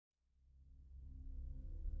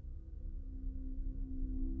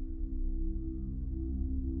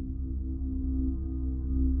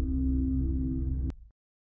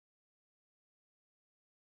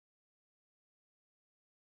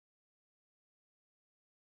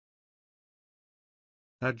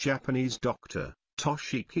a Japanese doctor,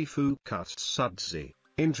 Toshiki Fukatsudzi,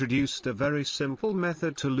 introduced a very simple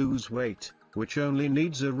method to lose weight, which only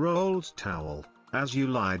needs a rolled towel, as you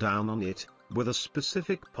lie down on it, with a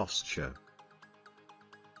specific posture.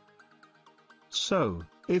 So,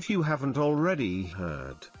 if you haven't already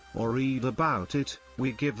heard, or read about it,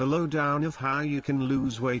 we give a lowdown of how you can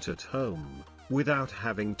lose weight at home, without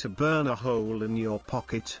having to burn a hole in your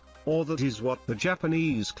pocket, or that is what the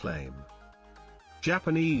Japanese claim.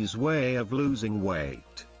 Japanese way of losing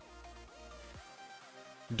weight.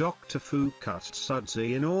 Dr.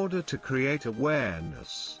 Fukatsudzi, in order to create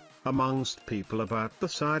awareness amongst people about the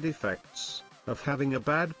side effects of having a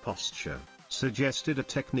bad posture, suggested a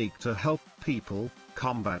technique to help people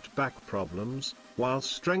combat back problems while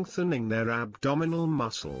strengthening their abdominal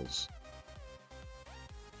muscles.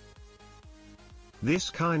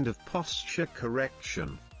 This kind of posture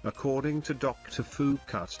correction, according to Dr.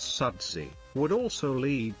 Fukatsudzi, would also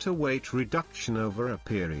lead to weight reduction over a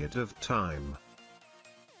period of time.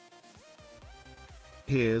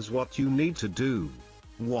 Here's what you need to do.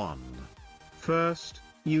 1. First,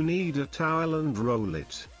 you need a towel and roll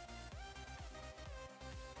it.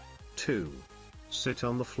 2. Sit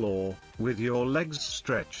on the floor, with your legs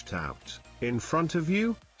stretched out, in front of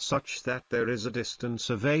you, such that there is a distance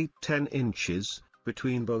of 8-10 inches,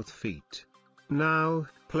 between both feet. Now,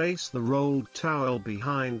 place the rolled towel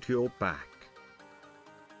behind your back.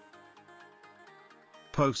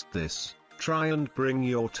 Post this, try and bring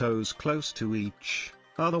your toes close to each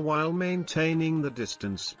other while maintaining the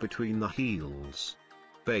distance between the heels.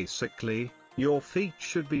 Basically, your feet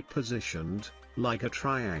should be positioned like a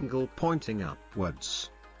triangle pointing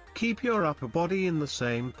upwards. Keep your upper body in the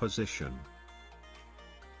same position.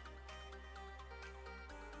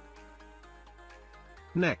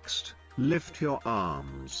 Next, lift your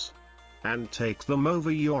arms and take them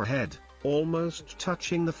over your head, almost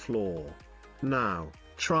touching the floor. Now,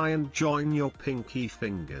 try and join your pinky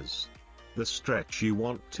fingers. The stretch you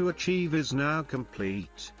want to achieve is now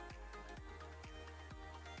complete.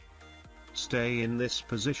 Stay in this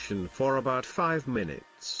position for about 5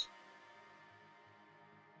 minutes.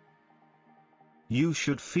 You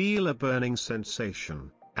should feel a burning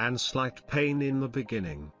sensation and slight pain in the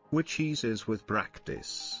beginning, which eases with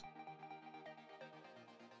practice.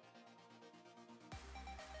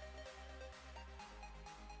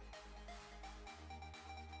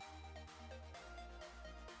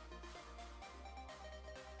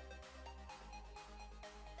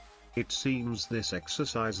 It seems this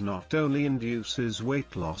exercise not only induces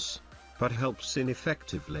weight loss, but helps in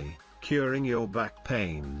effectively curing your back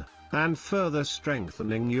pain, and further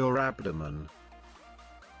strengthening your abdomen.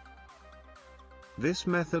 This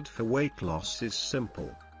method for weight loss is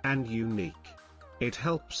simple and unique. It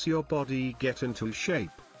helps your body get into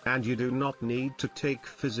shape, and you do not need to take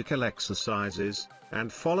physical exercises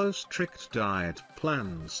and follow strict diet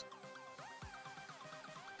plans.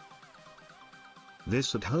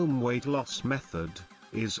 This at-home weight loss method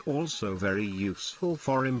is also very useful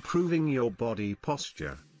for improving your body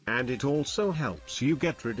posture, and it also helps you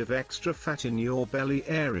get rid of extra fat in your belly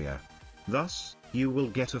area. Thus, you will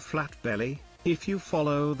get a flat belly if you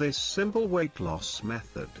follow this simple weight loss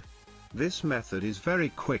method. This method is very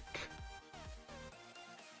quick.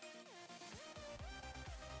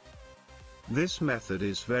 This method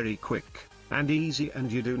is very quick and easy,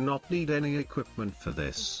 and you do not need any equipment for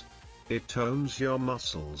this. It tones your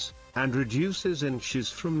muscles and reduces inches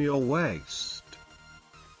from your waist.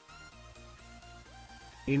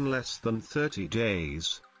 In less than 30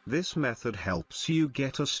 days, this method helps you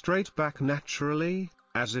get a straight back naturally,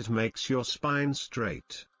 as it makes your spine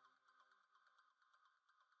straight.